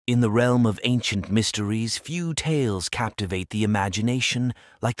In the realm of ancient mysteries, few tales captivate the imagination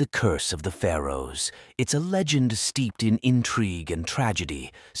like the Curse of the Pharaohs. It's a legend steeped in intrigue and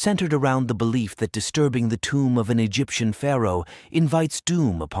tragedy, centered around the belief that disturbing the tomb of an Egyptian pharaoh invites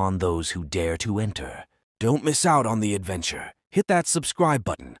doom upon those who dare to enter. Don't miss out on the adventure. Hit that subscribe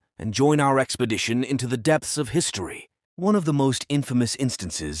button and join our expedition into the depths of history. One of the most infamous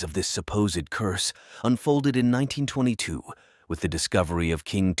instances of this supposed curse unfolded in 1922 with the discovery of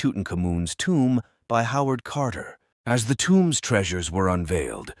King Tutankhamun's tomb by Howard Carter. As the tomb's treasures were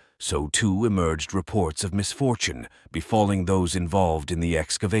unveiled, so too emerged reports of misfortune befalling those involved in the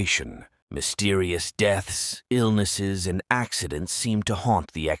excavation. Mysterious deaths, illnesses, and accidents seemed to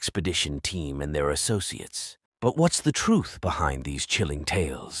haunt the expedition team and their associates. But what's the truth behind these chilling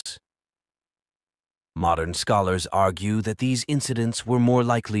tales? Modern scholars argue that these incidents were more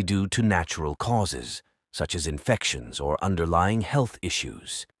likely due to natural causes, such as infections or underlying health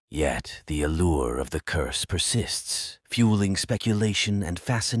issues. Yet, the allure of the curse persists, fueling speculation and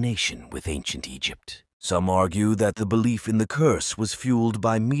fascination with ancient Egypt. Some argue that the belief in the curse was fueled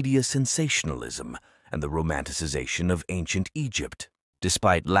by media sensationalism and the romanticization of ancient Egypt.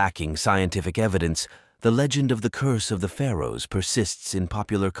 Despite lacking scientific evidence, the legend of the Curse of the Pharaohs persists in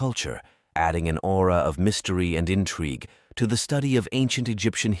popular culture, adding an aura of mystery and intrigue to the study of ancient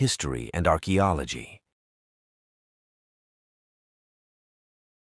Egyptian history and archaeology.